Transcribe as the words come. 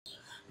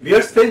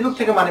Viewers, Facebook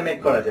থেকে মানি make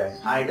করা যায়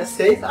আর এটা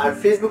সেফ, আর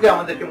ফেসবুকে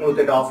আমাদেরকে মূলত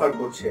এটা অফার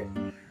করছে।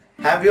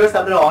 হ্যাঁ ভিউয়ার্স,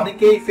 আপনারা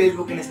অনেকেই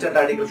ফেসবুক ইনস্ট্যান্ট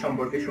আর্টিকেল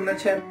সম্পর্কে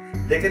শুনেছেন,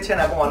 দেখেছেন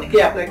এবং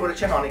অনেকেই অ্যাপ্লাই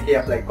করেছেন, অনেকেই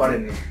অ্যাপ্লাই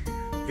করেননি।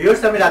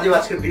 ভিউয়ার্স, আমি রাজীব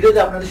আজকের ভিডিওতে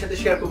আপনাদের সাথে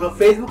শেয়ার করব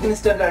ফেসবুক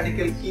ইনস্ট্যান্ট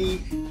আর্টিকেল কি,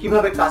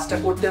 কিভাবে কাজটা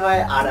করতে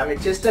হয়, আর আমি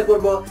চেষ্টা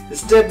করব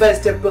স্টেপ বাই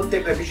স্টেপ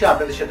প্রত্যেকটা বিষয়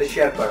আপনাদের সাথে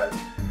শেয়ার করার।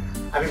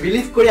 আমি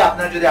বিলিভ করি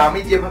আপনারা যদি আমি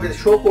যেভাবে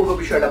শো করবো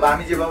বিষয়টা বা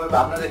আমি যেভাবে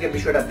আপনাদেরকে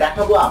বিষয়টা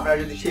দেখাবো, আপনারা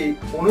যদি সেই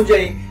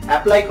অনুযায়ী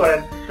অ্যাপ্লাই করেন,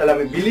 তাহলে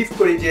আমি বিলিভ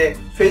করি যে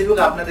ফেসবুক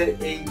আপনাদের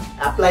এই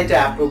অ্যাপ্লাইটা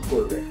অ্যাপ্রুভ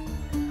করবে।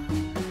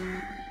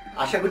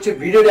 আশা করছি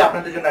ভিডিওটি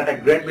আপনাদের জন্য একটা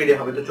গ্রেট ভিডিও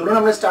হবে। তো চলুন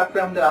আমরা স্টার্ট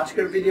করি আমাদের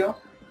আজকের ভিডিও।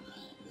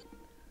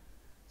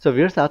 সো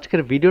ভিউয়ার্স,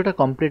 আজকের ভিডিওটা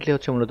কমপ্লিটলি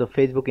হচ্ছে মূলত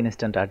ফেসবুক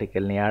ইনস্ট্যান্ট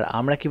আর্টিকেল নিয়ে, আর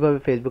আমরা কিভাবে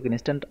ফেসবুক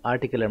ইনস্ট্যান্ট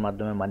আর্টিকেলের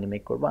মাধ্যমে মানি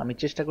মেক করব আমি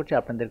চেষ্টা করছি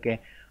আপনাদেরকে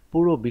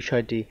পুরো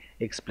বিষয়টি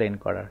এক্সপ্লেন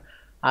করার।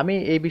 আমি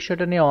এই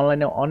বিষয়টা নিয়ে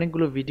অনলাইনে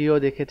অনেকগুলো ভিডিও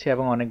দেখেছি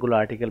এবং অনেকগুলো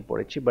আর্টিকেল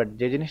পড়েছি, বাট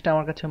যে জিনিসটা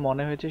আমার কাছে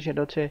মনে হয়েছে সেটা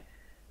হচ্ছে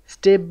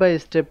স্টেপ বাই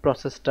স্টেপ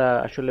প্রসেসটা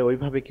আসলে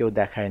ওইভাবে কেউ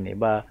দেখায়নি,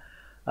 বা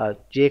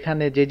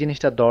যেখানে যে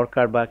জিনিসটা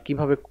দরকার বা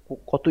কিভাবে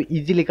কত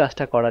ইজিলি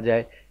কাজটা করা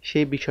যায়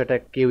সেই বিষয়টা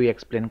কেউই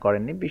এক্সপ্লেন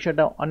করেননি।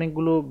 বিষয়টা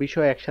অনেকগুলো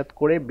বিষয় একসাথে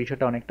করে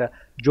বিষয়টা অনেকটা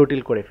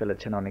জটিল করে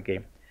ফেলেছেন অনেকেই।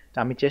 তো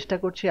আমি চেষ্টা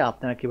করছি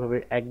আপনারা কিভাবে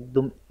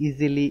একদম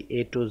ইজিলি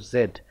A to Z,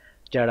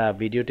 যারা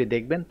ভিডিওটি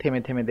দেখবেন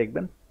থেমে থেমে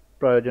দেখবেন,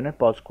 প্রয়োজনে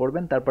পজ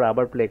করবেন, তারপর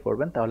আবার প্লে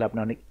করবেন, তাহলে আপনি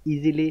অনেক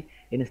ইজিলি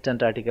ইনস্ট্যান্ট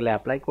আর্টিকেলে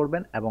অ্যাপ্লাই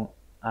করবেন এবং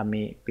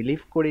আমি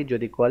বিলিভ করি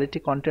যদি কোয়ালিটি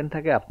কন্টেন্ট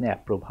থাকে আপনি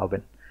অ্যাপ্রুভ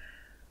হবেন।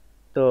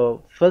 তো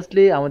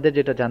ফার্স্টলি আমাদের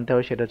যেটা জানতে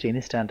হবে সেটা হচ্ছে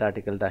ইনস্ট্যান্ট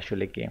আর্টিকেলটা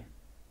আসলে কি।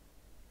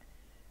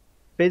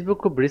 ফেসবুক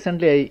খুব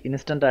রিসেন্টলি এই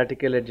ইনস্ট্যান্ট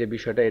আর্টিকেলের যে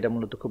বিষয়টা, এটা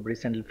মূলত খুব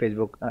রিসেন্টলি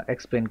ফেসবুক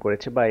এক্সপ্লেন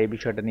করেছে বা এই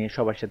বিষয়টা নিয়ে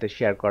সবার সাথে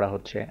শেয়ার করা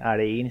হচ্ছে, আর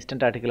এই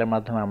ইনস্ট্যান্ট আর্টিকেলের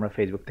মাধ্যমে আমরা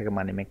ফেসবুক থেকে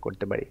মানি মেক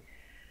করতে পারি।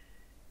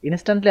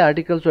 Instantly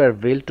articles were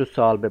built to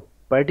solve a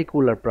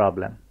particular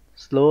problem,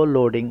 slow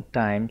loading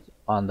times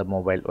on the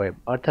mobile web।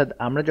 অর্থাৎ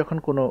আমরা যখন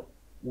কোনো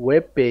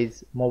ওয়েব পেজ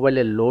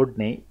মোবাইলে লোড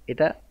নেই,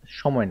 এটা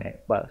সময় নেয়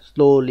বা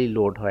স্লোলি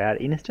লোড হয়। আর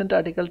ইনস্ট্যান্ট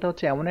আর্টিকেলটা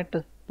হচ্ছে এমন একটা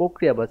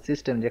প্রক্রিয়া বা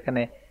সিস্টেম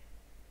যেখানে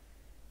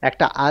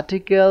একটা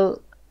আর্টিকেল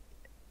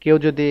কেউ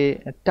যদি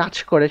টাচ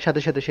করে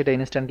সাথে সাথে সেটা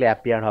ইনস্ট্যান্টলি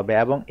অ্যাপিয়ার হবে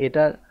এবং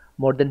এটা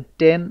মোর দেন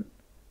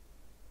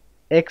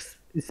 10x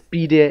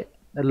স্পিডে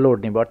লোড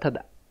নেবে। অর্থাৎ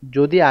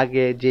যদি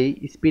আগে যেই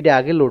স্পিডে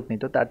আগে লোড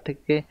নিত তার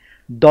থেকে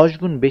 10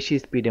 গুণ বেশি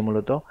স্পিডে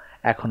মূলত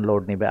এখন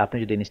লোড নেবে আপনি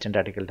যদি ইনস্ট্যান্ট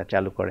আর্টিকেলটা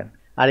চালু করেন।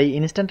 আর এই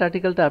ইনস্ট্যান্ট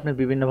আর্টিকেলটা আপনি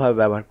বিভিন্নভাবে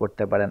ব্যবহার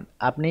করতে পারেন।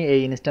 আপনি এই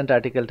ইনস্ট্যান্ট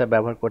আর্টিকেলটা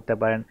ব্যবহার করতে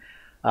পারেন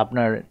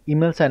আপনার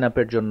ইমেল সাইন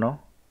আপের জন্য,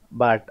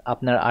 বা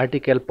আপনার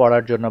আর্টিকেল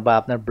পড়ার জন্য, বা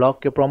আপনার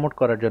ব্লগকে প্রমোট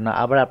করার জন্য।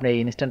 আবার আপনি এই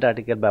ইনস্ট্যান্ট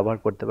আর্টিকেল ব্যবহার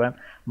করতে পারেন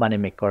মানি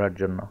মেক করার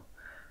জন্য।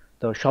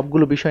 তো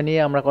সবগুলো বিষয় নিয়ে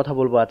আমরা কথা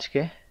বলবো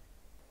আজকে।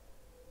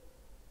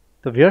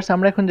 তো ভিউয়ার্স,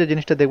 আমরা এখন যে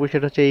জিনিসটা দেখবো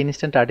সেটা হচ্ছে এই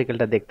ইনস্ট্যান্ট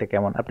আর্টিকেলটা দেখতে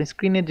কেমন। আপনি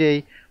স্ক্রিনে যেই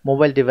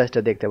মোবাইল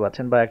ডিভাইসটা দেখতে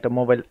পাচ্ছেন বা একটা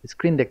মোবাইল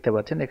স্ক্রিন দেখতে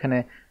পাচ্ছেন, এখানে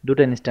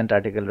দুটো ইনস্ট্যান্ট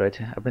আর্টিকেল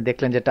রয়েছে। আপনি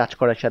দেখলেন যে টাচ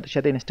করার সাথে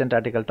সাথে ইনস্ট্যান্ট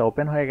আর্টিকেলটা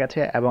ওপেন হয়ে গেছে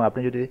এবং আপনি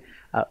যদি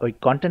ওই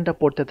কন্টেন্টটা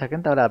পড়তে থাকেন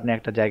তাহলে আপনি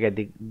একটা জায়গায়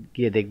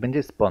গিয়ে দেখবেন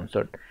যে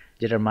স্পন্সর্ড,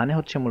 যেটার মানে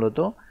হচ্ছে মূলত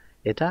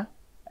এটা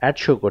অ্যাড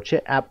শো করছে,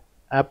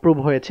 অ্যাপ্রুভ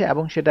হয়েছে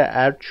এবং সেটা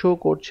অ্যাড শো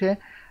করছে।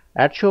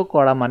 অ্যাড শো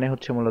করা মানে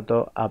হচ্ছে মূলত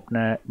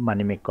আপনার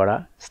মানি মেক করা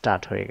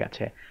স্টার্ট হয়ে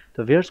গেছে। তো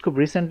ভিউয়ার্স, খুব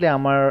রিসেন্টলি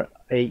আমার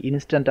এই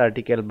ইনস্ট্যান্ট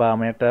আর্টিকেল বা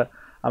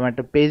আমার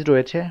একটা পেজ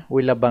রয়েছে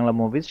উই লাভ বাংলা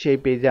মুভিজ, সেই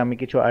পেজে আমি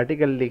কিছু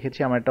আর্টিকেল লিখেছি।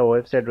 আমার একটা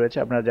ওয়েবসাইট রয়েছে,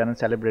 আপনারা জানেন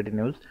সেলিব্রিটি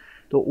নিউজ।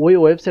 তো ওই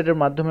ওয়েবসাইটের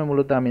মাধ্যমে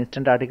মূলত আমি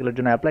ইনস্ট্যান্ট আর্টিকেলের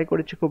জন্য অ্যাপ্লাই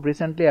করেছি খুব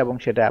রিসেন্টলি এবং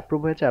সেটা অ্যাপ্রুভ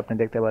হয়েছে। আপনি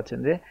দেখতে পাচ্ছেন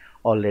যে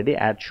অলরেডি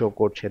অ্যাড শো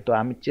করছে। তো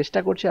আমি চেষ্টা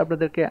করছি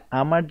আপনাদেরকে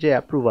আমার যে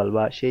অ্যাপ্রুভাল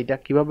বা সেইটা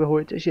কিভাবে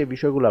হয়েছে সেই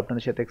বিষয়গুলো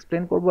আপনাদের সাথে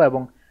এক্সপ্লেন করব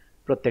এবং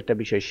প্রত্যেকটা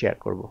বিষয় শেয়ার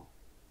করব।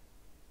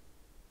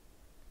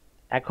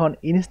 এখন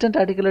ইনস্ট্যান্ট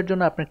আর্টিকেলের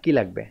জন্য আপনার কি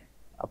লাগবে,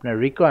 আপনার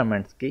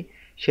রিকোয়ারমেন্টস কি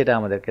সেটা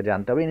আমাদেরকে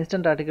জানতে হবে।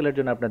 ইনস্ট্যান্ট আর্টিকেলের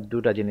জন্য আপনার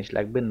দুটা জিনিস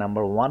লাগবে।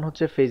 নাম্বার 1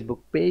 হচ্ছে ফেসবুক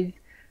পেজ,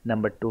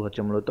 নাম্বার 2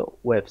 হচ্ছে মূলত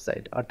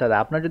ওয়েবসাইট। অর্থাৎ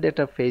আপনার যদি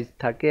একটা পেজ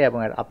থাকে এবং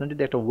আপনার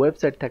যদি একটা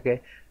ওয়েবসাইট থাকে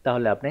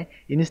তাহলে আপনি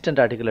ইনস্ট্যান্ট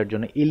আর্টিকেলের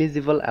জন্য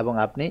এলিজিবল এবং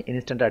আপনি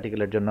ইনস্ট্যান্ট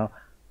আর্টিকেলের জন্য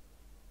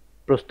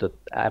প্রস্তুত,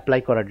 অ্যাপ্লাই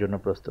করার জন্য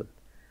প্রস্তুত।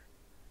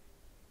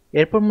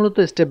 এরপর মূলত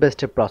স্টেপ বাই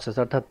স্টেপ প্রসেস,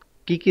 অর্থাৎ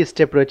কী কী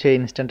স্টেপ রয়েছে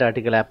ইনস্ট্যান্ট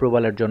আর্টিকেল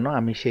অ্যাপ্রুভালের জন্য,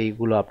 আমি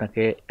সেইগুলো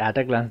আপনাকে অ্যাট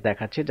আ গ্লান্স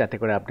দেখাচ্ছি যাতে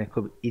করে আপনি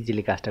খুব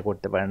ইজিলি কাজটা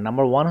করতে পারেন।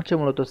 নাম্বার 1 হচ্ছে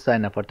মূলত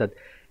সাইন আপ। অর্থাৎ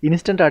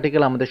ইনস্ট্যান্ট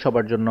আর্টিকেল আমাদের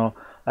সবার জন্য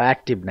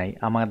অ্যাক্টিভ নাই,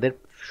 আমাদের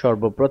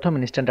সর্বপ্রথম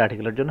ইনস্ট্যান্ট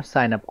আর্টিকেলের জন্য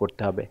সাইন আপ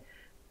করতে হবে।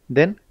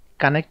 দেন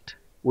কানেক্ট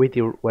উইথ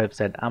ইউর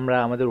ওয়েবসাইট। আমরা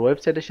আমাদের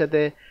ওয়েবসাইটের সাথে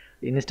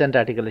ইনস্ট্যান্ট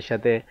আর্টিকেলের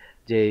সাথে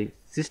যে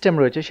সিস্টেম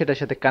রয়েছে সেটার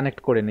সাথে কানেক্ট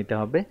করে নিতে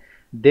হবে।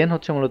 দেন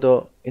হচ্ছে মূলত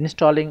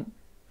installing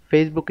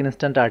Facebook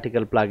instant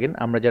article plugin.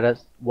 আমরা যারা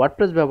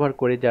ওয়ার্ডপ্রেস ব্যবহার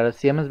করি, যারা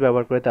সিএমএস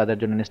ব্যবহার করি তাদের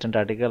জন্য instant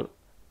article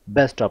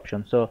best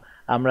option. So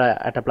আমরা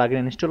একটা প্লাগইন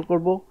ইনস্টল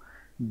করব।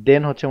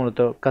 দেন হচ্ছে মূলত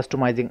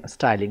কাস্টমাইজিং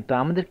স্টাইলিং। তো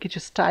আমাদের কিছু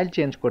স্টাইল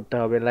চেঞ্জ করতে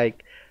হবে, লাইক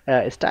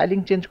স্টাইলিং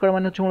চেঞ্জ করা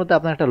মানে হচ্ছে মূলত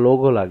আপনার একটা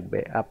লোগো লাগবে।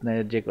 আপনার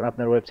যে কোনো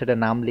আপনার ওয়েবসাইটের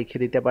নাম লিখে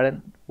দিতে পারেন,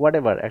 হোয়াট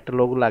এভার একটা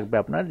লোগো লাগবে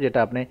আপনার, যেটা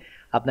আপনি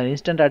আপনার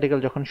ইনস্ট্যান্ট আর্টিকেল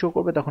যখন শো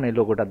করবে তখন এই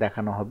লোগোটা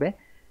দেখানো হবে।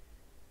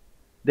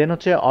 দেন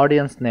হচ্ছে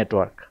অডিয়েন্স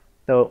নেটওয়ার্ক।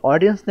 তো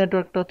অডিয়েন্স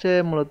নেটওয়ার্কটা হচ্ছে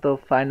মূলত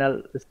ফাইনাল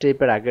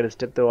স্টেপের আগের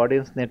স্টেপ। তো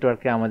অডিয়েন্স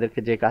নেটওয়ার্কে আমাদেরকে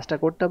যে কাজটা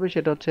করতে হবে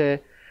সেটা হচ্ছে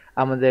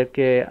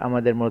আমাদেরকে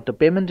আমাদের মূলত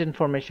পেমেন্ট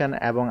ইনফরমেশন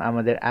এবং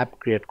আমাদের অ্যাপ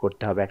ক্রিয়েট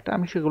করতে হবে একটা।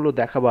 আমি সেগুলো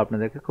দেখাবো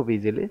আপনাদেরকে খুব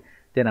ইজিলি।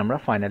 দেন আমরা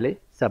ফাইনালি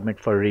সাবমিট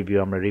ফর রিভিউ,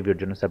 আমরা রিভিউর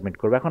জন্য সাবমিট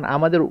করবো। এখন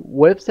আমাদের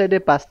ওয়েবসাইটে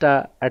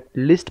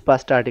অ্যাটলিস্ট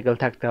 5টা আর্টিকেল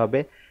থাকতে হবে।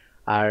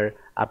 আর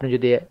আপনি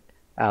যদি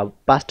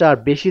 5টা আর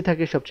বেশি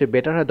থাকে সবচেয়ে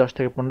বেটার হয়। 10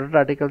 থেকে 15টা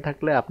আর্টিকেল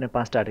থাকলে, আপনি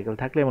 5টা আর্টিকেল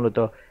থাকলে মূলত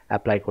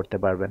অ্যাপ্লাই করতে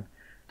পারবেন।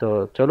 তো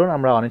চলুন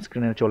আমরা অন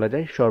স্ক্রিনে চলে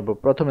যাই।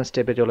 সর্বপ্রথম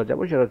স্টেপে চলে যাব,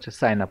 সেটা হচ্ছে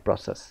sign up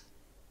process.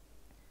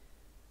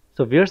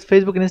 So viewers,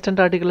 Facebook instant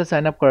আর্টিকেলে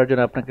sign up করার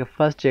জন্য আপনাকে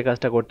ফার্স্ট যে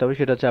কাজটা করতে হবে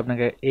সেটা হচ্ছে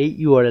আপনাকে এই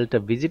ইউআরএলটা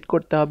ভিজিট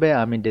করতে হবে।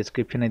 আমি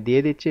ডেসক্রিপশনে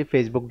দিয়ে দিচ্ছি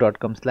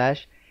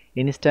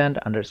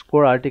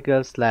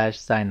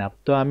facebook.com/instant_article/signup।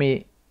 তো আমি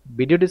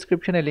ভিডিও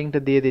ডেসক্রিপশনে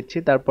লিঙ্কটা দিয়ে দিচ্ছি।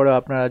 তারপরেও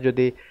আপনারা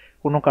যদি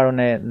কোনো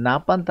কারণে না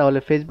পান তাহলে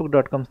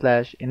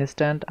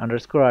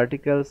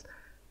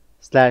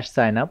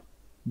facebook.com/instant_articles/signup।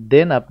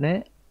 দেন আপনি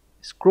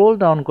স্ক্রোল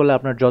ডাউন করলে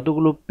আপনার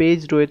যতগুলো পেজ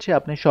রয়েছে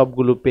আপনি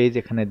সবগুলো পেজ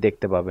এখানে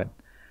দেখতে পাবেন।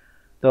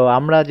 তো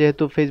আমরা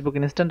যেহেতু ফেসবুক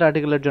ইনস্ট্যান্ট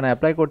আর্টিকেলের জন্য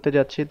অ্যাপ্লাই করতে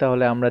যাচ্ছি,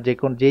 তাহলে আমরা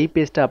যেই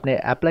পেজটা আপনি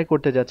অ্যাপ্লাই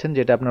করতে যাচ্ছেন,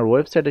 যেটা আপনার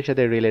ওয়েবসাইটের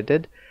সাথে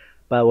রিলেটেড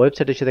বা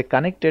ওয়েবসাইটের সাথে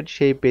কানেক্টেড,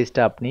 সেই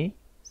পেজটা আপনি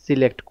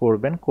সিলেক্ট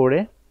করবেন। করে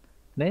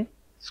আপনি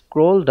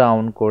স্ক্রোল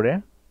ডাউন করে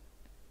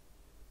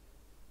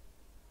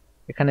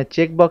এখানে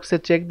চেক বক্সে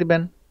চেক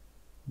দিবেন,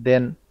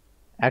 দেন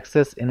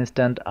অ্যাক্সেস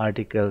ইনস্ট্যান্ট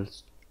আর্টিকেলস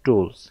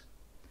টুলস।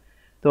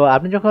 তো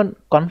আপনি যখন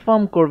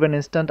কনফার্ম করবেন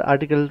ইনস্ট্যান্ট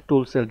আর্টিকেল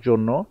টুলসের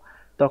জন্য,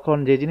 তখন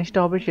যে জিনিসটা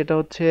হবে সেটা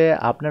হচ্ছে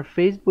আপনার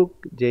ফেসবুক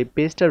যে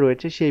পেজটা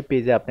রয়েছে সেই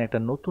পেজে আপনি একটা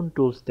নতুন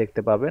টুলস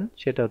দেখতে পাবেন।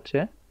 সেটা হচ্ছে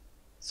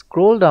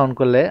স্ক্রোল ডাউন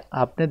করলে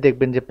আপনি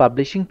দেখবেন যে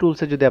পাবলিশিং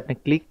টুলসে যদি আপনি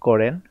ক্লিক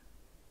করেন,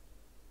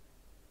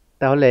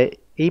 তাহলে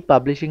এই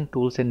পাবলিশিং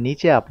টুলসের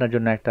নিচে আপনার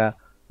জন্য একটা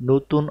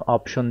নতুন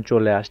অপশন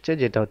চলে আসছে,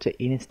 যেটা হচ্ছে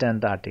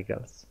ইনস্ট্যান্ট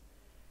আর্টিকেলস।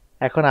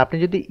 এখন আপনি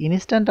যদি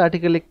ইনস্ট্যান্ট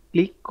আর্টিকেলে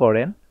ক্লিক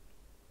করেন,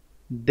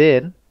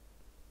 দেন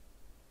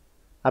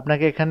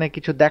আপনাকে এখানে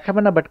কিছু দেখাবে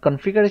না, বাট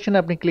কনফিগারেশনে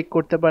আপনি ক্লিক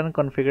করতে পারেন।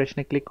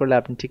 কনফিগারেশনে ক্লিক করলে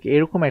আপনি ঠিক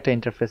এরকম একটা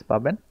ইন্টারফেস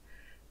পাবেন,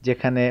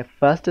 যেখানে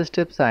first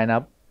step sign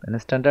up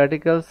instant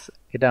articles,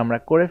 এটা আমরা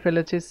করে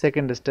ফেলেছি।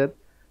 Second step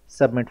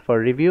submit for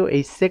review,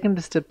 এই সেকেন্ড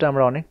স্টেপটা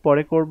আমরা অনেক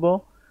পরে করব।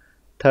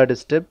 Third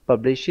step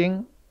publishing.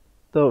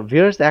 তো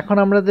ভিউয়ার্স, এখন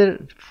আমাদের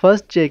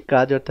ফার্স্ট যে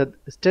কাজ, অর্থাৎ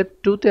স্টেপ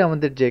 2তে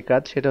আমাদের যে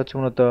কাজ সেটা হচ্ছে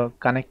মূলত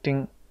কানেক্টিং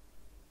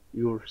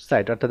ইউর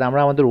সাইট, অর্থাৎ আমরা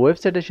আমাদের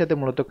ওয়েবসাইটের সাথে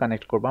মূলত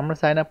কানেক্ট করব। আমরা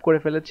সাইন আপ করে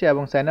ফেলেছি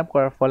এবং সাইন আপ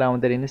করার ফলে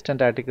আমাদের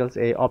ইনস্ট্যান্ট আর্টিকেলস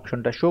এই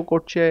অপশনটা শো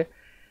করছে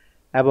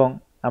এবং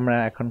আমরা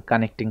এখন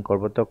কানেক্টিং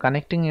করব। তো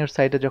কানেক্টিং ইউর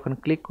সাইটে যখন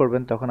ক্লিক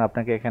করবেন তখন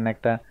আপনাকে এখানে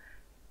একটা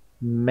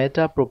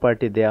মেটা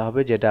প্রপার্টি দেওয়া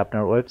হবে, যেটা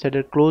আপনার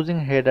ওয়েবসাইটের ক্লোজিং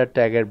হেডার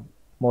ট্যাগের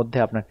মধ্যে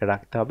আপনাকে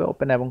রাখতে হবে।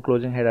 ওপেন এবং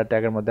ক্লোজিং হেডার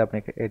ট্যাগের মধ্যে আপনি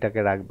এটাকে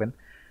রাখবেন।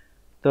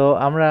 তো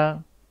আমরা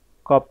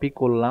কপি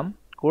করলাম,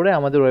 করে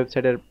আমাদের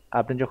ওয়েবসাইটের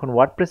আপনি যখন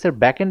ওয়ার্ডপ্রেসের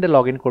ব্যাকএন্ডে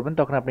লগ ইন করবেন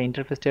তখন আপনি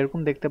ইন্টারফেসটা এরকম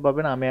দেখতে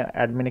পাবেন। আমি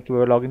অ্যাডমিনে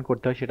কীভাবে লগ ইন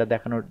করতে হয় সেটা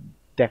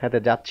দেখাতে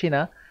যাচ্ছি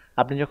না।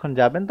 আপনি যখন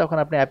যাবেন তখন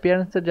আপনি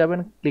অ্যাপিয়ারেন্সে যাবেন,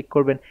 ক্লিক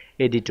করবেন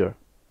এডিটর।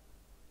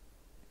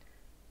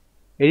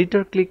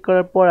 এডিটর ক্লিক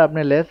করার পর আপনি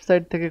লেফট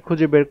সাইড থেকে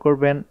খুঁজে বের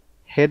করবেন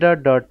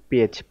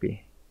header.php,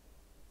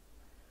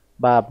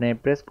 বা আপনি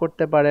প্রেস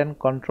করতে পারেন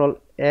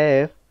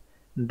Ctrl+F,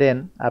 দেন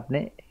আপনি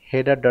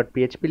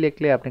header.php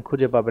লিখলে আপনি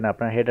খুঁজে পাবেন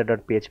আপনার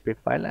header.php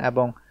ফাইল।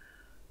 এবং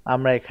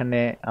আমরা এখানে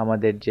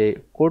আমাদের যে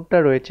কোডটা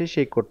রয়েছে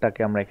সেই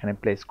কোডটাকে আমরা এখানে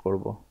প্লেস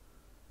করব।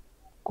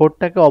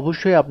 কোডটাকে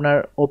অবশ্যই আপনার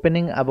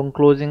ওপেনিং এবং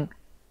ক্লোজিং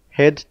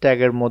হেড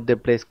ট্যাগের মধ্যে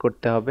প্লেস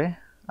করতে হবে।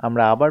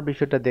 আমরা আবার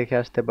বিষয়টা দেখে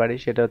আসতে পারি,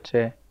 সেটা হচ্ছে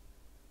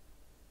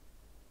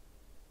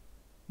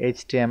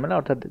HTML,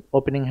 অর্থাৎ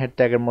ওপেনিং হেড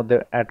ট্যাগের মধ্যে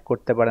অ্যাড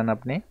করতে পারেন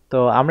আপনি। তো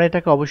আমরা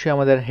এটাকে অবশ্যই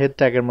আমাদের হেড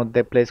ট্যাগের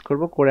মধ্যে প্লেস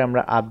করব, করে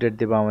আমরা আপডেট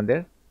দেব।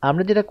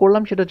 আমরা যেটা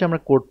করলাম সেটা হচ্ছে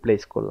আমরা কোড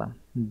প্লেস করলাম।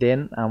 দেন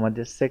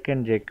আমাদের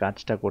সেকেন্ড যে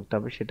কাজটা করতে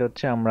হবে সেটা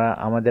হচ্ছে আমরা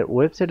আমাদের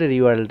ওয়েবসাইটের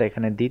ইউআরএলটা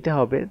এখানে দিতে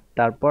হবে।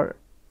 তারপর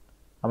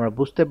আমরা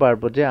বুঝতে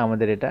পারবো যে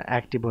আমাদের এটা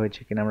অ্যাক্টিভ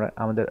হয়েছে কিনা। আমরা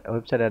আমাদের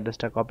ওয়েবসাইট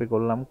অ্যাড্রেসটা কপি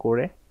করলাম,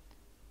 করে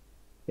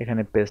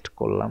এখানে পেস্ট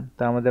করলাম।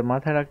 তো আমাদের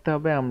মাথায় রাখতে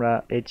হবে আমরা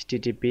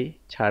http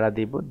ছাড়া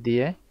দিব,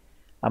 দিয়ে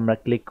আমরা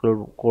ক্লিক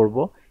করব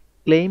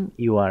ক্লেম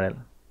ইউআরএল।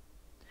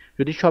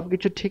 যদি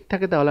সবকিছু ঠিক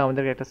থাকে তাহলে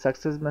আমাদেরকে একটা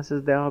সাকসেস মেসেজ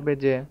দেওয়া হবে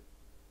যে,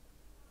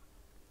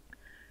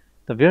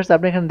 তো ভিউয়ার্স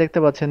আপনি এখানে দেখতে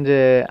পাচ্ছেন যে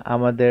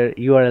আমাদের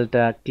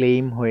ইউআরএলটা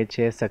ক্লেম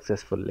হয়েছে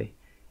সাকসেসফুলি।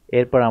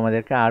 এরপর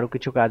আমাদেরকে আরও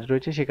কিছু কাজ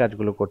রয়েছে, সেই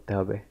কাজগুলো করতে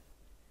হবে।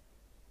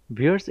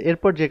 ভিউয়ার্স,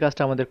 এরপর যে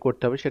কাজটা আমাদের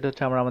করতে হবে সেটা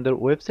হচ্ছে আমরা আমাদের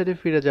ওয়েবসাইটে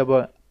ফিরে যাব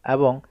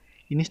এবং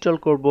ইনস্টল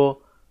করব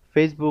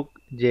ফেসবুক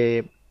যে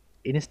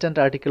ইনস্ট্যান্ট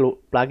আর্টিকেল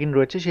প্লাগইন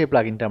রয়েছে সেই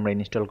প্লাগইনটা আমরা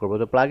ইনস্টল করব।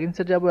 তো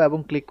প্লাগইনসে যাব এবং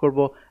ক্লিক করব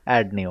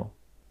অ্যাড নিউ।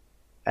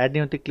 অ্যাড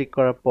নিউতে ক্লিক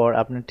করার পর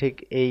আপনি ঠিক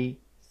এই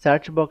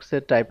সার্চ বক্সে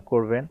টাইপ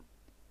করবেন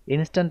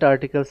ইনস্ট্যান্ট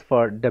আর্টিকেলস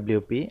ফর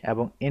WP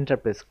এবং এন্টার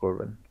প্রেস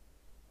করবেন।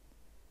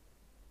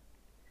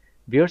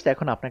 ভিউয়ার্স,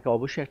 এখন আপনাকে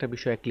অবশ্যই একটা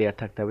বিষয়ে ক্লিয়ার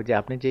থাকতে হবে যে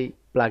আপনি যেই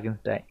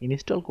প্লাগইনটা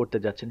ইনস্টল করতে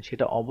যাচ্ছেন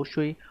সেটা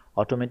অবশ্যই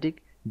অটোমেটিক,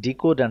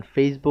 ডিকোড অ্যান্ড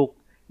ফেসবুক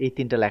এই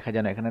 3টা লেখা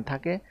যেন এখানে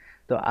থাকে।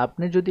 তো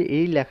আপনি যদি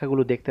এই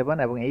লেখাগুলো দেখতে পান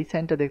এবং এই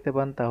সাইনটা দেখতে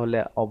পান তাহলে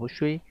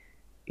অবশ্যই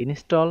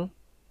ইনস্টল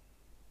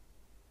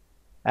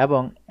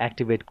এবং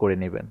অ্যাক্টিভেট করে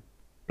নেবেন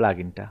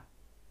প্লাগইনটা।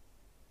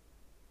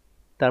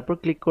 তারপর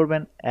ক্লিক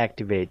করবেন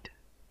অ্যাক্টিভেট।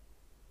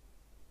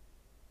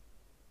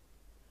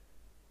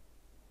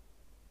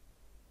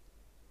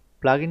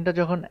 প্লাগইনটা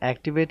যখন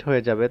অ্যাক্টিভেট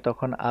হয়ে যাবে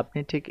তখন আপনি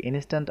ঠিক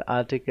ইনস্ট্যান্ট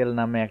আর্টিকেল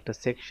নামে একটা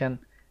সেকশন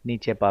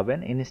নিচে পাবেন,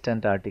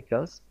 ইনস্ট্যান্ট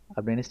আর্টিকেলস।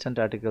 আপনি ইনস্ট্যান্ট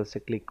আর্টিকেলসে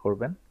ক্লিক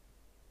করবেন।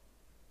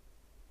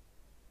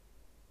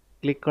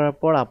 ক্লিক করার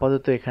পর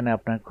আপাতত এখানে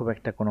আপনার খুব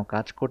একটা কোনো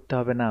কাজ করতে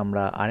হবে না,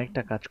 আমরা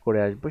আরেকটা কাজ করে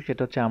আসবো।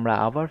 সেটা হচ্ছে আমরা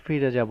আবার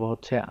ফিরে যাব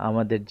হচ্ছে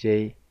আমাদের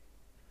যেই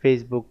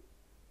ফেসবুক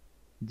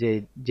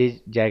যে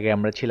জায়গায়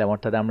আমরা ছিলাম,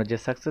 অর্থাৎ আমরা যে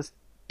সাকসেস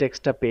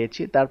টেক্সটটা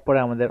পেয়েছি তারপরে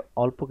আমাদের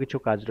অল্প কিছু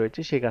কাজ রয়েছে,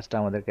 সেই কাজটা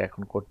আমাদেরকে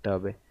এখন করতে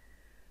হবে।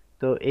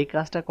 তো এই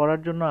কাজটা করার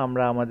জন্য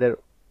আমরা আমাদের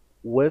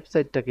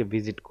ওয়েবসাইটটাকে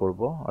ভিজিট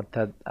করব,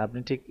 অর্থাৎ আপনি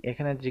ঠিক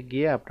এখানে যে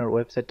গিয়ে আপনার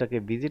ওয়েবসাইটটাকে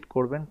ভিজিট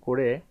করবেন,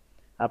 করে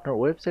আপনার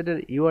ওয়েবসাইটের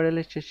ইউআরএল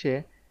এর শেষে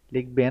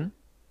লিখবেন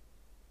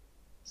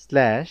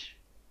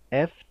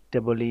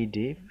 /fwd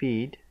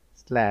feed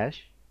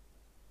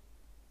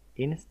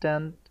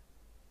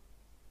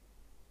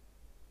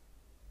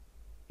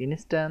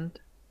 /instant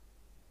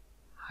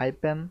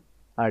hyphen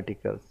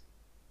articles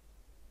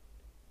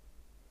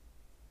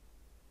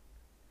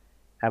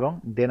এবং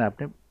দেন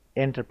আপনি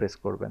এন্টার প্রেস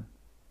করবেন।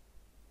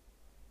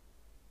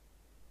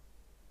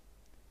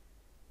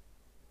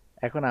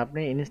 এখন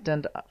আপনি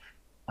ইনস্ট্যান্ট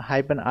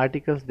হাইপেন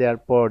আর্টিকেলস দেওয়ার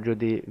পর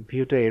যদি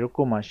ভিউটা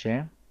এরকম আসে,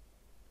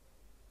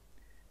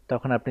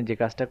 তখন আপনি যে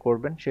কাজটা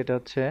করবেন সেটা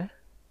হচ্ছে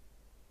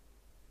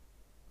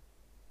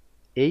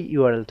এই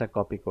ইউআরএলটা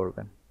কপি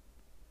করবেন।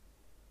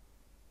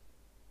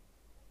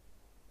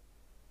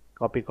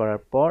 কপি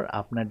করার পর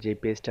আপনার যে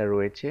পেজটা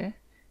রয়েছে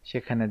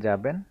সেখানে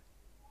যাবেন,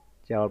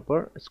 যাওয়ার পর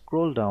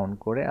স্ক্রোল ডাউন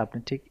করে আপনি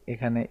ঠিক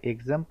এখানে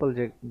এক্সাম্পল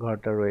যে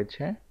ঘরটা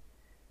রয়েছে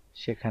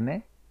সেখানে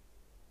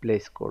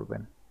প্লেস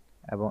করবেন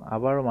এবং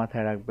আবারও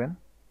মাথায় রাখবেন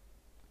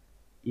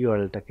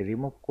ইউআরএলটাকে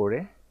রিমুভ করে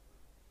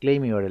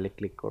ক্লেম ইউআরএল এ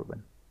ক্লিক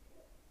করবেন।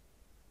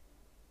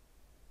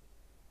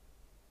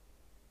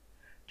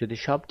 যদি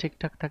সব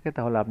ঠিকঠাক থাকে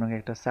তাহলে আপনাকে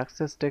একটা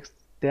সাকসেস টেক্সট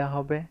দেওয়া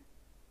হবে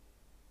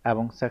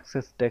এবং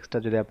সাকসেস টেক্সটটা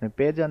যদি আপনি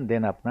পেয়ে যান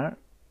দেন আপনার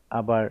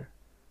আবার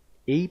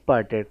এই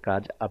পার্টের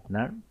কাজ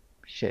আপনার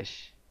শেষ।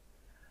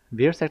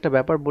 ভিউয়ার্স, একটা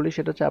ব্যাপার বলি,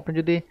 সেটা হচ্ছে আপনি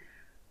যদি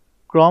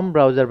ক্রম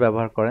ব্রাউজার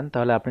ব্যবহার করেন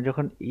তাহলে আপনি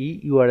যখন এই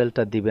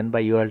ইউআরএলটা দিবেন বা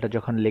ইউআরএলটা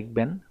যখন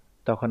লিখবেন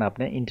তখন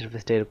আপনি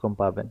ইন্টারফেসটা এরকম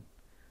পাবেন।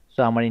 সো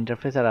আমার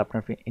ইন্টারফেস আর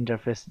আপনার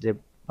ইন্টারফেস যে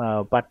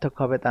পার্থক্য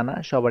হবে তা না,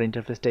 সবার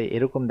ইন্টারফেসটাই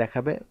এরকম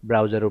দেখাবে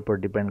ব্রাউজারের উপর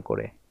ডিপেন্ড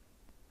করে।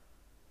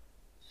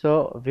 সো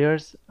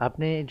ভিউয়ার্স,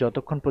 আপনি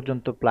যতক্ষণ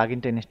পর্যন্ত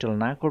প্লাগইনটা ইনস্টল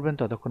না করবেন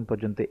ততক্ষণ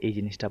পর্যন্ত এই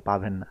জিনিসটা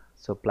পাবেন না।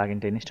 সো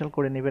প্লাগইনটা ইনস্টল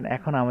করে নেবেন।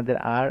 এখন আমাদের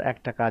আর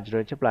একটা কাজ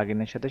রয়েছে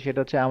প্লাগইনের সাথে, সেটা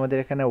হচ্ছে আমাদের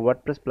এখানে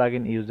ওয়ার্ডপ্রেস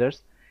প্লাগইন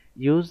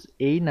ইউজ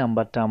এই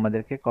নাম্বারটা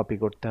আমাদেরকে কপি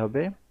করতে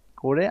হবে।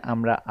 করে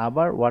আমরা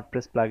আবার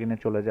ওয়ার্ডপ্রেস প্লাগইনে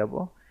চলে যাব,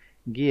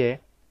 গিয়ে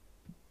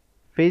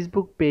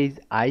ফেসবুক পেজ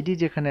আইডি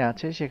যেখানে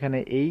আছে সেখানে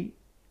এই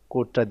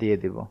কোডটা দিয়ে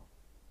দেব।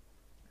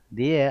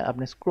 দিয়ে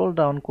আপনি স্ক্রল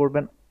ডাউন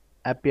করবেন,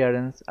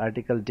 অ্যাপিয়ারেন্স,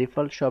 আর্টিকেল,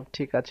 ডিফল্ট সব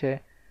ঠিক আছে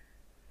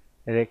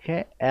রেখে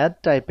অ্যাড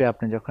টাইপে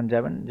আপনি যখন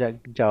যাবেন,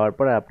 যাওয়ার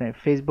পরে আপনি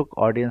ফেসবুক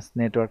অডিয়েন্স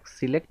নেটওয়ার্ক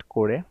সিলেক্ট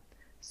করে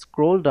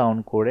স্ক্রল ডাউন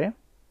করে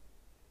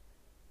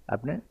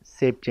আপনি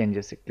সেভ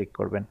চেঞ্জেসে ক্লিক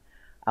করবেন।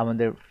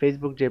 আমাদের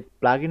ফেসবুক যে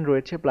প্লাগইন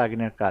রয়েছে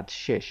প্লাগইনের কাজ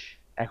শেষ।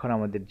 এখন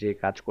আমাদের যে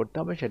কাজ করতে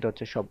হবে সেটা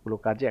হচ্ছে সবগুলো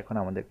কাজই এখন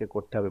আমাদেরকে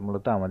করতে হবে।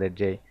 মূলত আমাদের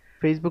যে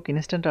ফেসবুক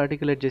ইনস্ট্যান্ট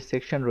আর্টিকেলের যে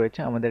সেকশন রয়েছে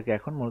আমাদেরকে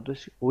এখন মূলত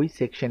ওই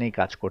সেকশনেই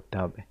কাজ করতে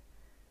হবে।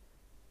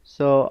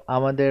 সো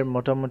আমাদের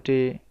মোটামুটি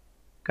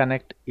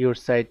কানেক্ট ইউর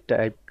সাইট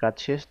টাইপ কাজ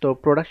শেষ। তো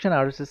প্রোডাকশন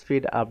আরএসএস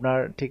ফিড আপনার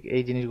ঠিক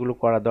এই জিনিসগুলো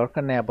করা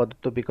দরকার নেই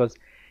আপাতত, বিকজ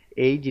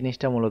এই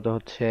জিনিসটা মূলত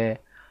হচ্ছে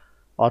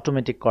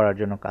অটোমেটিক করার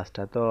জন্য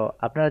কাজটা। তো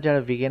আপনারা যারা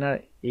বিগিনার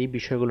এই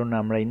বিষয়গুলো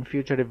নিয়ে আমরা ইন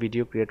ফিউচারে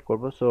ভিডিও ক্রিয়েট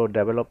করব, সো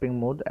ডেভেলপিং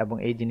মোড এবং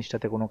এই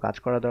জিনিসটাতে কোনো কাজ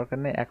করা দরকার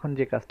নেই। এখন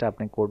যে কাজটা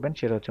আপনি করবেন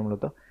সেটা হচ্ছে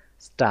মূলত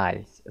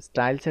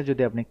স্টাইলসে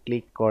যদি আপনি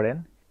ক্লিক করেন,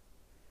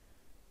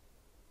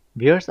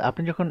 ভিউয়ার্স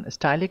আপনি যখন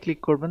স্টাইলে ক্লিক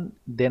করবেন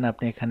দেন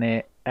আপনি এখানে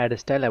অ্যাড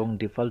স্টাইল এবং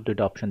ডিফল্ট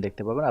দুটো অপশন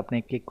দেখতে পাবেন। আপনি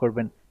ক্লিক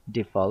করবেন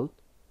ডিফল্ট,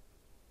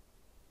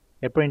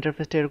 এরপর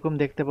ইন্টারফেসটা এরকম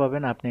দেখতে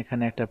পাবেন। আপনি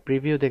এখানে একটা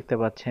প্রিভিউ দেখতে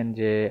পাচ্ছেন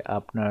যে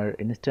আপনার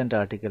ইনস্ট্যান্ট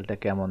আর্টিকেলটা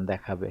কেমন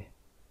দেখাবে।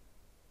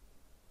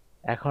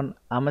 এখন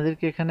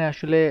আমাদেরকে এখানে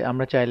আসলে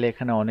আমরা চাইলে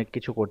এখানে অনেক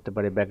কিছু করতে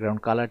পারি,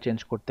 ব্যাকগ্রাউন্ড কালার চেঞ্জ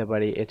করতে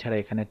পারি, এছাড়া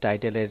এখানে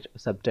টাইটেলের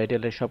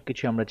সাবটাইটেলের সব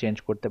কিছু আমরা চেঞ্জ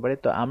করতে পারি।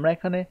 তো আমরা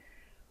এখানে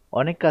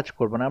অনেক কাজ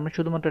করব না, আমরা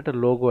শুধুমাত্র একটা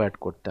লোগো অ্যাড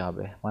করতে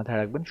হবে। মাথায়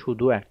রাখবেন,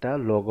 শুধু একটা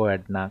লোগো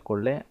অ্যাড না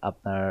করলে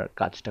আপনার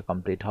কাজটা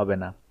কমপ্লিট হবে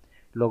না।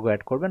 লোগো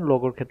অ্যাড করবেন,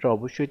 লোগোর ক্ষেত্রে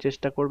অবশ্যই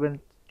চেষ্টা করবেন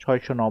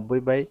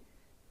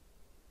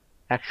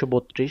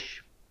 690x132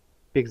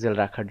 পিক্সেল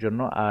রাখার জন্য।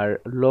 আর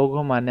লোগো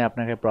মানে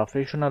আপনাকে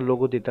প্রফেশনাল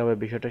লোগো দিতে হবে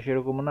বিষয়টা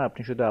সেরকম না,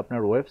 আপনি শুধু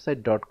আপনার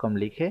website.com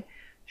লিখে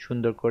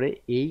সুন্দর করে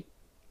এই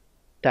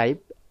টাইপ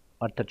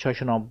অর্থাৎ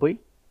 690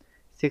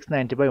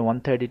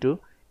 690x132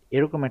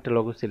 এরকম একটা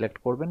লোগো সিলেক্ট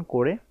করবেন,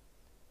 করে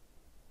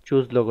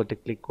চুজ লোগোতে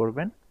ক্লিক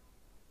করবেন।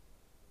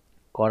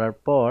 করার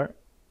পর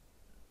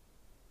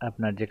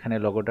আপনার যেখানে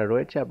লোগোটা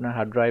রয়েছে আপনার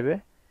হার্ড ড্রাইভে,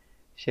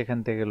 সেখান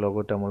থেকে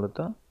লোগোটা মূলত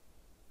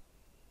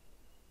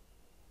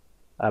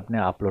আপনি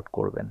আপলোড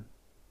করবেন।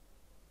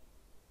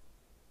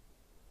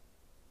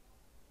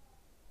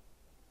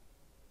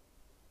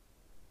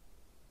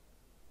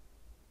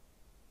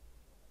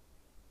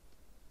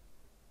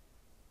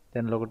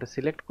 দেন লোগোটা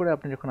সিলেক্ট করে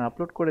আপনি যখন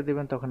আপলোড করে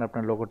দিবেন তখন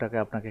আপনার লোগোটাকে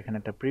আপনাকে এখানে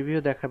একটা প্রিভিউ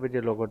দেখাবে যে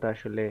লোগোটা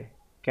আসলে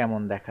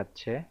কেমন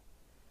দেখাচ্ছে।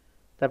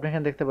 তো আপনি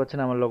এখানে দেখতে পাচ্ছেন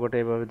আমার লোগোটা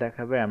এইভাবে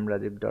দেখাবে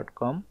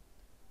imrajib.com।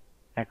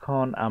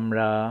 এখন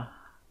আমরা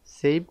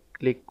সেভ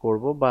ক্লিক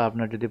করব, বা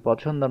আপনার যদি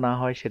পছন্দ না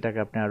হয় সেটাকে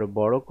আপনি আরো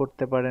বড়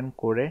করতে পারেন,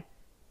 করে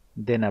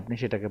দেন আপনি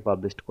সেটাকে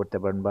পাবলিশ করতে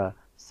পারেন বা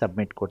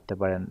সাবমিট করতে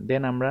পারেন।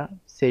 দেন আমরা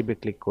সেভে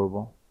ক্লিক করব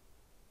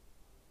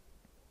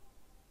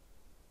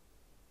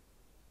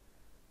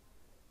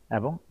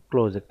এবং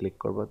ক্লোজে ক্লিক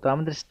করব। তো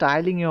আমাদের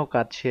স্টাইলিংয়েও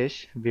কাজ শেষ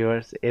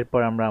ভিউয়ার্স। এরপর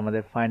আমরা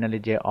আমাদের ফাইনালি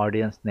যে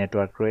অডিয়েন্স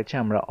নেটওয়ার্ক রয়েছে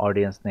আমরা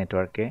অডিয়েন্স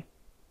নেটওয়ার্কে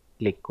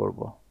ক্লিক করব।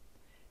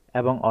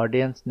 এবং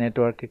অডিয়েন্স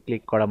নেটওয়ার্কে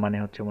ক্লিক করা মানে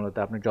হচ্ছে মূলত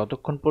আপনি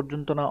যতক্ষণ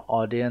পর্যন্ত না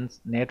অডিয়েন্স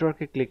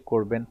নেটওয়ার্কে ক্লিক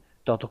করবেন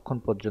ততক্ষণ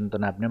পর্যন্ত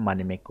না আপনি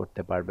মানি মেক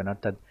করতে পারবেন।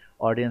 অর্থাৎ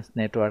অডিয়েন্স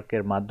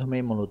নেটওয়ার্কের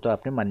মাধ্যমেই মূলত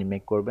আপনি মানি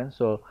মেক করবেন।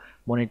 So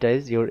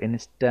monetize your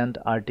instant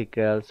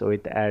articles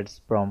with ads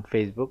from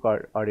Facebook or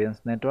audience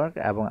network.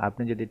 এবং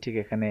আপনি যদি ঠিক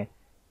এখানে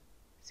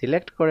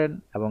সিলেক্ট করেন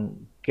এবং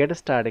গেট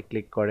স্টার্টে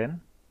ক্লিক করেন,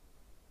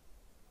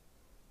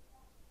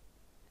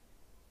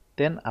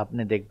 দেন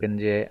আপনি দেখবেন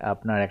যে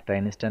আপনার একটা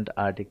ইনস্ট্যান্ট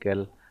আর্টিকেল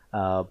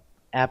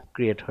অ্যাপ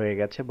ক্রিয়েট হয়ে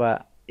গেছে, বা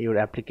ইউর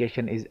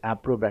অ্যাপ্লিকেশন ইজ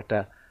অ্যাপ্রুভ একটা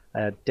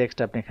টেক্সট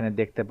আপনি এখানে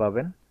দেখতে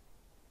পাবেন।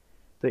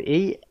 তো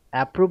এই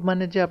অ্যাপ্রুভ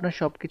মানে যে আপনার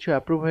সব কিছু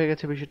অ্যাপ্রুভ হয়ে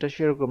গেছে বিষয়টা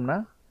সেরকম না,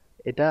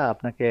 এটা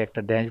আপনাকে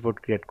একটা ড্যাশবোর্ড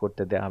ক্রিয়েট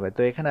করতে দেওয়া হবে।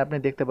 তো এখানে আপনি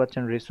দেখতে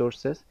পাচ্ছেন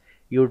resources,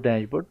 your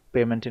dashboard,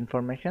 payment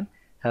information,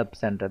 help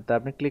centre. তো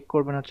আপনি ক্লিক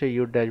করবেন হচ্ছে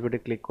ইউর ড্যাশবোর্ডে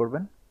ক্লিক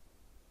করবেন।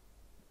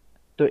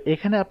 তো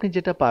এখানে আপনি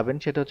যেটা পাবেন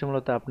সেটা হচ্ছে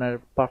মূলত আপনার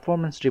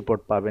পারফরমেন্স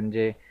রিপোর্ট পাবেন,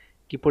 যে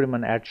কি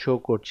পরিমাণ অ্যাড শো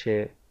করছে,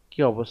 কি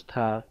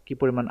অবস্থা, কি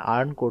পরিমাণ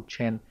আর্ন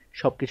করছেন,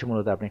 সবকিছু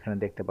মূলত আপনি এখানে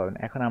দেখতে পাবেন।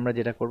 এখন আমরা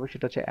যেটা করব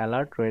সেটা হচ্ছে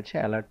অ্যালার্ট রয়েছে,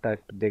 অ্যালার্টটা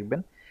একটু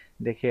দেখবেন,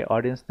 দেখে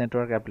অডিয়েন্স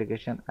নেটওয়ার্ক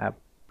অ্যাপ্লিকেশন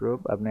অ্যাপ্রুভ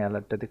আপনি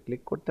অ্যালার্টটাতে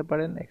ক্লিক করতে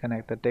পারেন। এখানে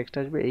একটা টেক্সট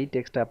আসবে, এই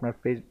টেক্সটটা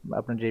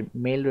আপনার যে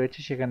মেইল রয়েছে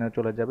সেখানেও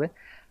চলে যাবে।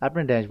 আপনি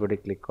ড্যাশবোর্ডে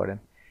ক্লিক করেন,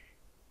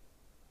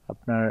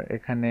 আপনার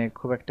এখানে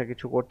খুব একটা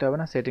কিছু করতে হবে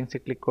না, সেটিংসে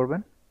ক্লিক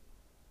করবেন,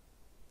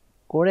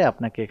 করে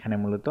আপনাকে এখানে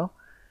মূলত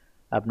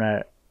আপনার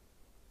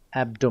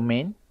অ্যাপ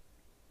ডোমেইন,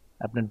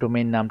 আপনার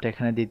ডোমেইন নামটা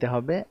এখানে দিতে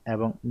হবে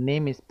এবং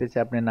নেম স্পেসে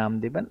আপনি নাম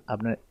দিবেন।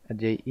 আপনার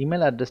যে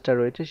ইমেল অ্যাড্রেসটা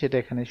রয়েছে সেটা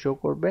এখানে শো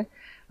করবে।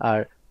 আর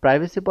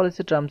privacy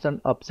policy terms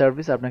of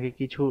service আপনাকে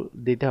কিছু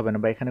দিতে হবে না,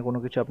 বা এখানে কোনো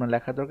কিছু আপনার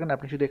লেখার দরকার নেই,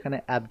 আপনি শুধু এখানে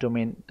অ্যাপ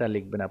ডোমেইনটা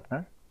লিখবেন।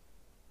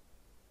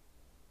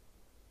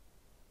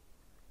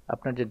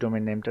 আপনার যে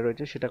ডোমেইন নেমটা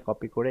রয়েছে সেটা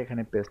কপি করে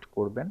এখানে পেস্ট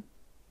করবেন।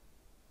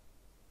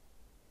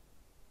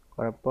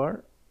 করার পর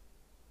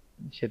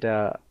সেটা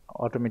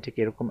অটোমেটিক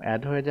এরকম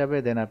অ্যাড হয়ে যাবে।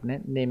 দেন আপনি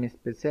নেম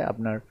স্পেসে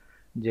আপনার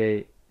যে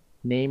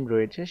নেম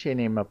রয়েছে সেই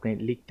নেম আপনি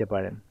লিখতে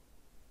পারেন।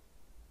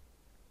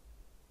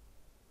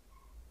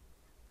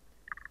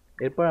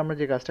 এরপর আমরা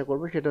যে কাজটা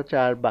করব সেটা হচ্ছে,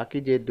 আর বাকি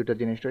যে দুটো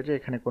জিনিস রয়েছে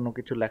এখানে কোনো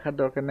কিছু লেখার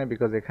দরকার নেই,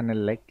 বিকজ এখানে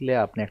লিখলে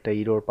আপনি একটা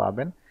এরর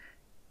পাবেন।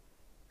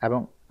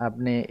 এবং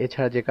আপনি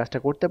এছাড়া যে কাজটা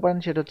করতে পারেন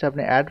সেটা হচ্ছে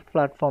আপনি অ্যাড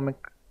প্ল্যাটফর্মে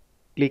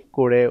ক্লিক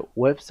করে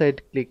ওয়েবসাইট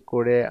ক্লিক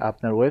করে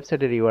আপনার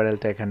ওয়েবসাইটের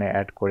ইউআরএলটা এখানে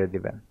অ্যাড করে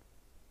দিবেন,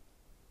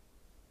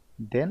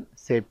 দেন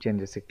সেভ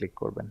চেঞ্জেসে ক্লিক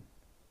করবেন।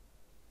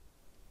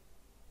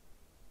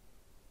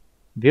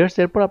 ভিউয়ার্স,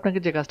 এরপর আপনাকে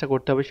যে কাজটা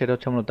করতে হবে সেটা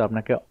হচ্ছে মূলত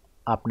আপনাকে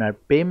আপনার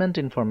পেমেন্ট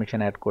ইনফরমেশন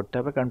অ্যাড করতে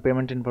হবে, কারণ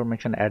পেমেন্ট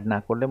ইনফরমেশন অ্যাড না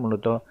করলে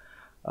মূলত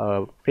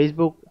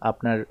ফেসবুক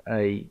আপনার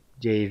এই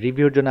যে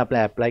রিভিউর জন্য আপনি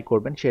অ্যাপ্লাই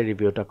করবেন সেই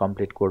রিভিউটা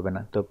কমপ্লিট করবে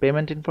না। তো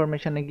পেমেন্ট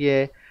ইনফরমেশনে গিয়ে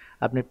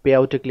আপনি পে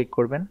আউটে ক্লিক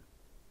করবেন,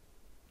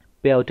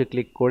 পে আউটে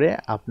ক্লিক করে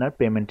আপনার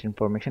পেমেন্ট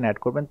ইনফরমেশন অ্যাড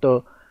করবেন। তো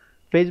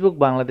ফেসবুক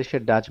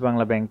বাংলাদেশের ডাচ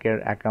বাংলা ব্যাংকের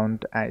অ্যাকাউন্ট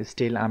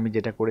স্টিল আমি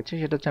যেটা করেছি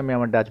সেটা হচ্ছে আমি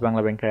আমার ডাচ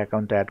বাংলা ব্যাংকের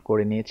অ্যাকাউন্টে অ্যাড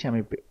করে নিয়েছি,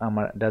 আমি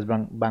আমার ডাচ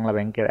বাংলা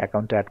ব্যাংকের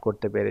অ্যাকাউন্টে অ্যাড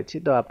করতে পেরেছি।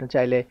 তো আপনি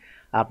চাইলে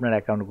আপনার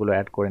অ্যাকাউন্টগুলো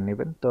অ্যাড করে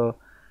নেবেন। তো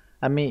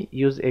আমি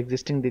ইউজ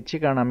এক্সিস্টিং দিচ্ছি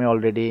কারণ আমি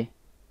অলরেডি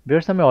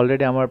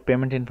আমার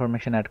পেমেন্ট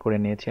ইনফরমেশন অ্যাড করে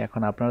নিয়েছি।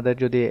 এখন আপনাদের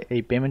যদি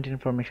এই পেমেন্ট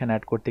ইনফরমেশন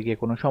অ্যাড করতে গিয়ে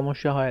কোনো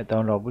সমস্যা হয়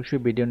তাহলে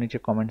অবশ্যই ভিডিও নিচে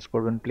কমেন্টস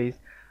করবেন প্লিজ।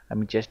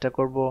 আমি চেষ্টা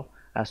করব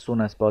অ্যাজ সুন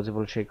অ্যাজ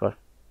পসিবল সেই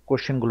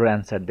কোশ্চেনগুলোর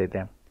অ্যান্সার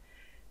দিতে।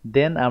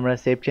 দেন আমরা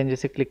সেভ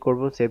চেঞ্জেসে ক্লিক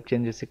করব। সেভ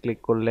চেঞ্জেসে ক্লিক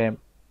করলে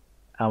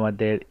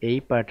আমাদের এই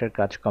পার্টের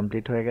কাজ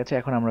কমপ্লিট হয়ে গেছে।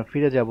 এখন আমরা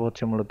ফিরে যাব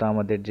হচ্ছে মূলত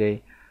আমাদের যেই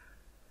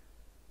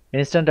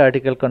ইনস্ট্যান্ট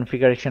আর্টিকেল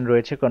কনফিগারেশন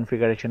রয়েছে,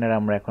 কনফিগারেশনের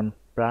আমরা এখন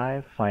প্রায়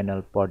ফাইনাল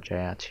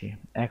পর্যায়ে আছি।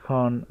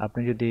 এখন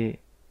আপনি যদি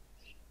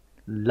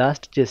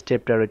লাস্ট যে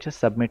স্টেপটা রয়েছে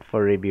সাবমিট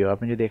ফর রিভিউ,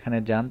 আপনি যদি এখানে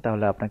যান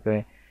তাহলে আপনাকে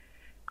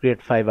ক্রিয়েট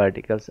 5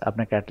 আর্টিকেলস,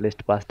 আপনাকে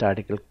অ্যাটলিস্ট 5টা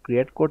আর্টিকেল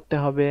ক্রিয়েট করতে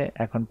হবে।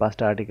 এখন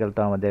 5টা আর্টিকেল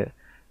তো আমাদের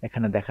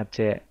এখানে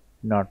দেখাচ্ছে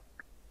নট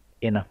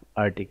এনাফ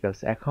আর্টিকেলস।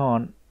 এখন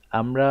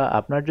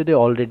আপনার যদি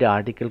অলরেডি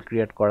আর্টিকেল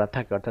ক্রিয়েট করা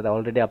থাকে, অর্থাৎ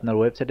অলরেডি আপনার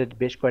ওয়েবসাইটে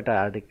বেশ কয়টা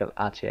আর্টিকেল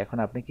আছে, এখন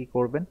আপনি কি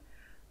করবেন,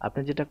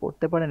 আপনি যেটা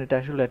করতে পারেন, এটা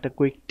আসলে একটা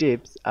কুইক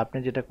টিপস, আপনি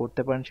যেটা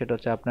করতে পারেন সেটা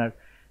হচ্ছে আপনার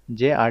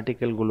যে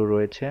আর্টিকেলগুলো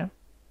রয়েছে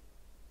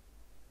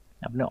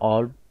আপনি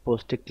অল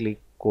পোস্টে ক্লিক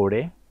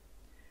করে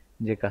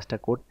যে কাজটা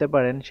করতে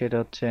পারেন সেটা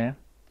হচ্ছে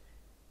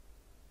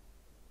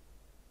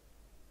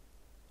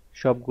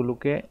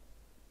সবগুলোকে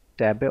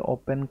ট্যাবে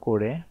ওপেন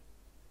করে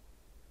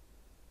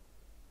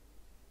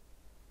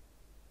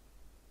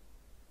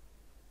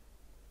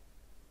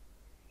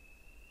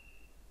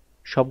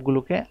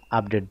সবগুলোকে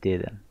আপডেট দিয়ে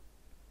দেন।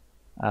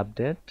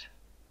 Update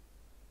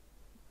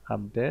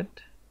update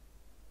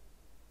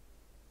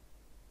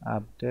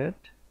update.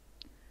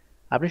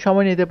 আপনি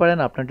সময় নিতে পারেন,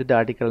 আপনার যদি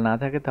আর্টিকেল না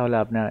থাকে তাহলে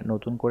আপনি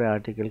নতুন করে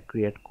আর্টিকেল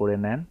ক্রিয়েট করে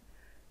নেন।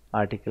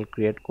 আর্টিকেল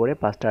ক্রিয়েট করে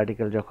 5টা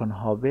আর্টিকেল যখন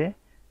হবে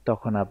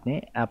তখন আপনি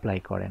অ্যাপ্লাই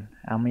করেন।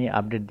 আমি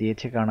আপডেট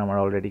দিয়েছি কারণ আমার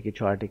অলরেডি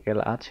কিছু আর্টিকেল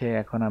আছে।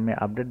 এখন আমি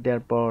আপডেট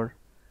দেওয়ার পর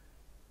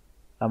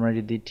আমরা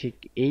যদি ঠিক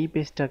এই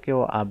পেজটাকেও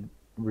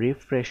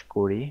রিফ্রেশ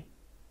করি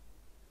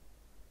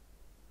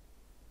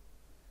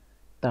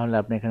তাহলে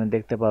আপনি এখানে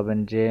দেখতে পাবেন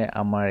যে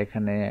আমার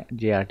এখানে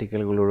যে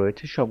আর্টিকেলগুলো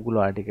রয়েছে সবগুলো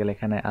আর্টিকেল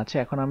এখানে আছে।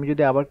 এখন আমি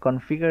যদি আবার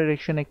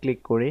কনফিগারেশনে ক্লিক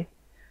করি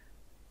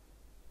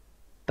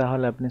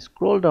তাহলে আপনি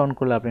স্ক্রল ডাউন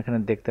করলে আপনি এখানে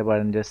দেখতে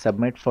পারেন যে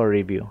সাবমিট ফর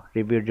রিভিউ,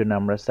 রিভিউর জন্য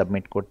আমরা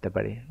সাবমিট করতে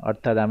পারি।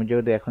 অর্থাৎ আমি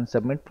যদি এখন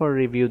সাবমিট ফর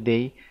রিভিউ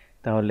দেই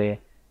তাহলে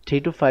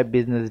 3 to 5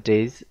 business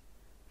days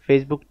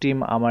Facebook team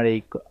আমার এই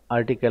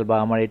আর্টিকেল বা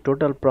আমার এই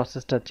টোটাল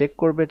প্রসেসটা চেক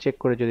করবে। চেক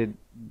করে যদি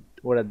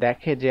ওরা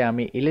দেখে যে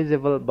আমি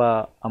এলিজিবল বা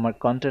আমার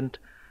কন্টেন্ট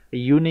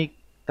ইউনিক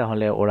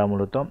তাহলে ওরা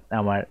মূলত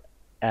আমার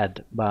অ্যাড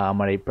বা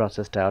আমার এই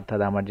প্রসেসটা অর্থাৎ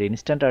আমার যে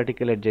ইনস্ট্যান্ট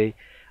আর্টিকেলের যে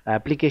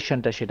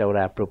অ্যাপ্লিকেশনটা সেটা ওরা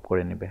অ্যাপ্রুভ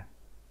করে নেবে।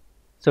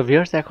 সো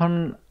ভিউয়ার্স, এখন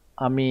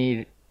আমি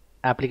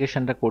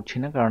অ্যাপ্লিকেশনটা করছি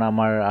না কারণ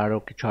আমার আরও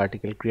কিছু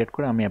আর্টিকেল ক্রিয়েট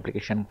করে আমি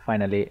অ্যাপ্লিকেশন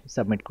ফাইনালি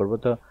সাবমিট করব।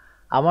 তো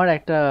আমার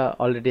একটা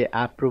অলরেডি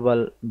অ্যাপ্রুভাল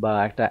বা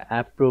একটা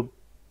অ্যাপ্রুভ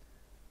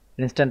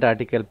ইনস্ট্যান্ট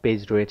আর্টিকেল পেজ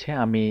রয়েছে।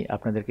 আমি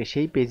আপনাদেরকে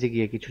সেই পেজে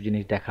গিয়ে কিছু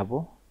জিনিস দেখাবো।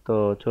 তো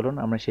চলুন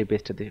আমরা সেই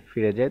পেজটাতে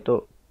ফিরে যাই। তো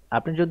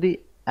আপনি যদি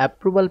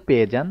অ্যাপ্রুভাল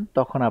পেয়ে যান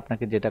তখন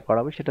আপনাকে যেটা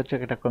করাবে সেটা হচ্ছে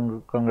একটা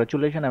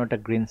কংগ্রাচুলেশন এবং একটা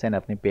গ্রিন সাইন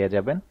আপনি পেয়ে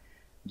যাবেন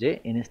যে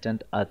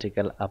ইনস্ট্যান্ট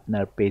আর্টিকেল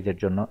আপনার পেজের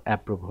জন্য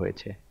অ্যাপ্রুভ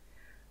হয়েছে।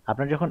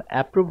 আপনার যখন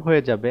অ্যাপ্রুভ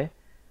হয়ে যাবে,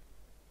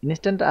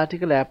 ইনস্ট্যান্ট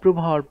আর্টিকেল অ্যাপ্রুভ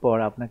হওয়ার পর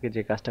আপনাকে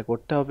যে কাজটা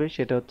করতে হবে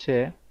সেটা হচ্ছে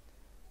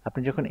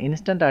আপনি যখন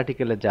ইনস্ট্যান্ট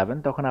আর্টিকেলে যাবেন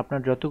তখন আপনার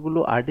যতগুলো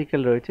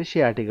আর্টিকেল রয়েছে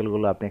সেই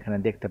আর্টিকেলগুলো আপনি এখানে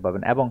দেখতে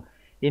পাবেন এবং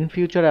ইন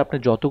ফিউচারে আপনি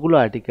যতগুলো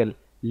আর্টিকেল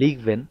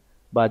লিখবেন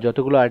বা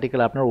যতগুলো আর্টিকেল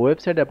আপনার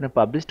ওয়েবসাইটে আপনি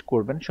পাবলিশ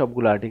করবেন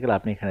সবগুলো আর্টিকেল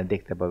আপনি এখানে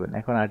দেখতে পাবেন।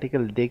 এখন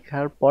আর্টিকেল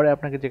দেখার পরে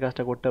আপনাকে যে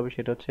কাজটা করতে হবে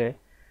সেটা হচ্ছে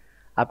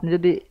আপনি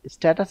যদি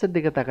স্ট্যাটাসের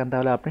দিকে তাকান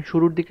তাহলে আপনি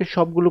শুরুর দিকে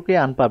সবগুলোকে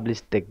আনপাবলিশ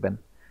দেখবেন।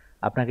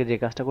 আপনাকে যে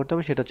কাজটা করতে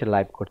হবে সেটা হচ্ছে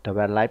লাইভ করতে হবে।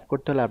 আর লাইভ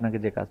করতে হলে আপনাকে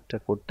যে কাজটা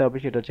করতে হবে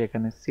সেটা হচ্ছে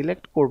এখানে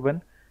সিলেক্ট করবেন,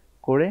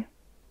 করে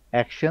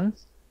অ্যাকশনস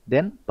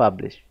দেন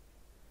পাবলিশ।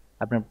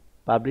 আপনার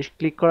পাবলিশ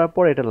ক্লিক করার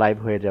পর এটা লাইভ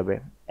হয়ে যাবে।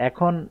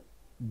 এখন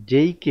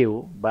যেই কেউ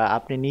বা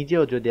আপনি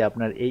নিজেও যদি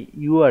আপনার এই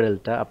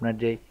ইউআরএলটা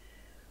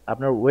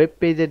আপনার ওয়েব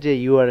পেজের যে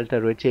ইউআরএলটা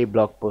রয়েছে এই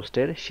ব্লগ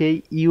পোস্টের সেই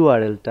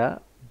ইউআরএলটা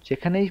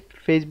যেখানেই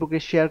ফেসবুকে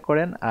শেয়ার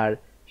করেন আর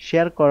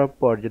শেয়ার করার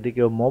পর যদি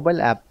কেউ মোবাইল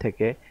অ্যাপ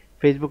থেকে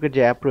ফেসবুকের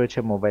যে অ্যাপ রয়েছে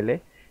মোবাইলে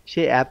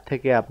সেই অ্যাপ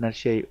থেকে আপনার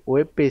সেই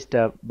ওয়েব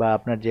পেজটা বা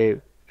আপনার যে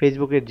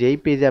ফেসবুকের যেই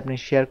পেজে আপনি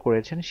শেয়ার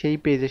করেছেন সেই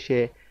পেজে সে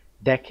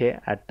দেখে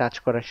আর টাচ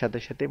করার সাথে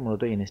সাথে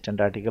মূলত ইনস্ট্যান্ট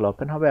আর্টিকেল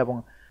ওপেন হবে এবং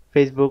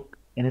ফেসবুক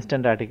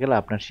ইনস্ট্যান্ট আর্টিকেল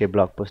আপনার সেই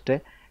ব্লগ পোস্টে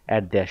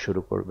অ্যাড দেওয়া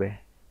শুরু করবে।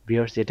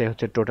 ভিউয়ার্স, এটাই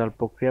হচ্ছে টোটাল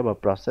প্রক্রিয়া বা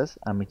প্রসেস।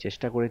 আমি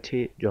চেষ্টা করেছি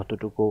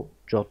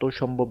যত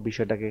সম্ভব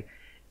বিষয়টাকে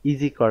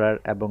ইজি করার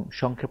এবং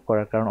সংক্ষেপ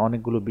করার, কারণ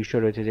অনেকগুলো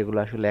বিষয় রয়েছে যেগুলো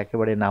আসলে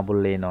একেবারে না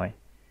বললেই নয়।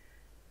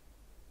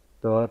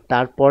 তো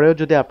তারপরেও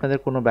যদি আপনাদের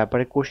কোনো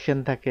ব্যাপারে কোশ্চেন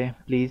থাকে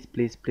প্লিজ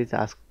প্লিজ প্লিজ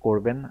আস্ক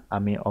করবেন।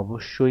 আমি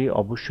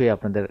অবশ্যই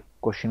আপনাদের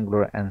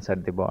কোশ্চেনগুলোর অ্যান্সার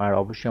দেব। আর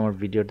অবশ্যই আমার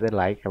ভিডিওতে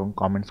লাইক এবং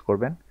কমেন্টস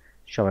করবেন।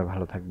 সবাই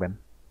ভালো থাকবেন।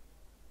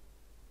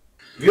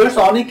 ভিউয়ার্স,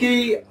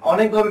 অনেকেই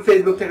অনেকভাবে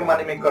ফেসবুক থেকে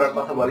মানি মেক করার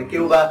কথা বলে।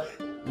 কেউ বা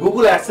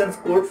গুগল অ্যাডসেন্স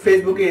কোড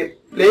ফেসবুকে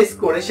প্লেস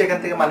করে সেখান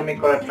থেকে মানি মেক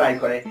করার ট্রাই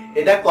করে।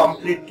 এটা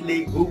কমপ্লিটলি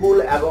গুগল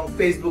এবং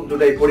ফেসবুক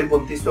দুটাই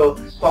পরিপন্থী। সো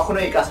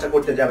কখনোই এই কাজটা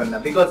করতে যাবেন না,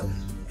 বিকজ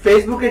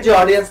ফেসবুকের যে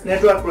অডিয়েন্স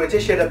নেটওয়ার্ক রয়েছে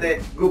সেটাতে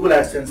গুগল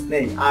অ্যাডসেন্স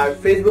নেই। আর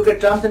ফেসবুকের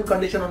টার্মস এন্ড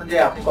কন্ডিশন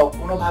অনুযায়ী আপনি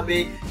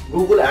কখনোভাবেই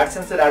গুগল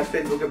অ্যাডসেন্স এর অ্যাড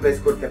ফেসবুকে প্লেস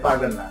করতে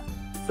পারবেন না।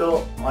 তো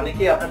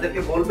অনেকেই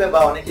আপনাদেরকে বলবে বা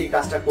অনেকেই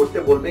কাজটা করতে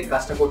বলবে,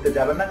 কাজটা করতে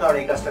যাবেন না, কারণ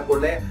এই কাজটা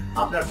করলে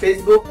আপনার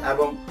ফেসবুক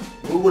এবং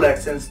গুগল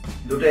অ্যাডসেন্স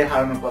দুটোই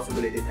হারানোর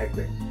পসিবিলিটি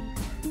থাকবে।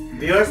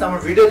 ভিউয়ার্স,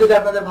 আমার ভিডিও যদি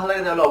আপনাদের ভালো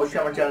লাগে তাহলে অবশ্যই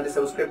আমার চ্যানেলটি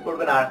সাবস্ক্রাইব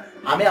করবেন। আর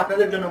আমি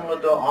আপনাদের জন্য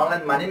মূলত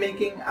অনলাইন মানি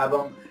মেকিং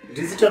এবং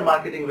digital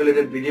marketing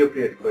related video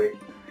create করি।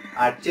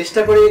 আর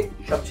চেষ্টা করি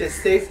সবচেয়ে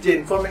সেফ যে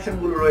ইনফরমেশন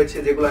গুলো রয়েছে,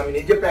 যেগুলো আমি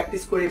নিজে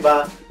প্র্যাকটিস করি বা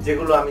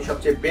যেগুলো আমি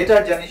সবচেয়ে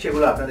বেটার জানি,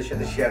 সেগুলো আপনাদের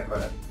সাথে শেয়ার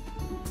করার।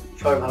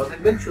 সবাই ভালো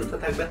থাকবেন, সুস্থ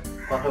থাকবেন।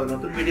 কথা হবে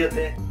নতুন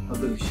ভিডিওতে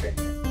নতুন বিষয়ে।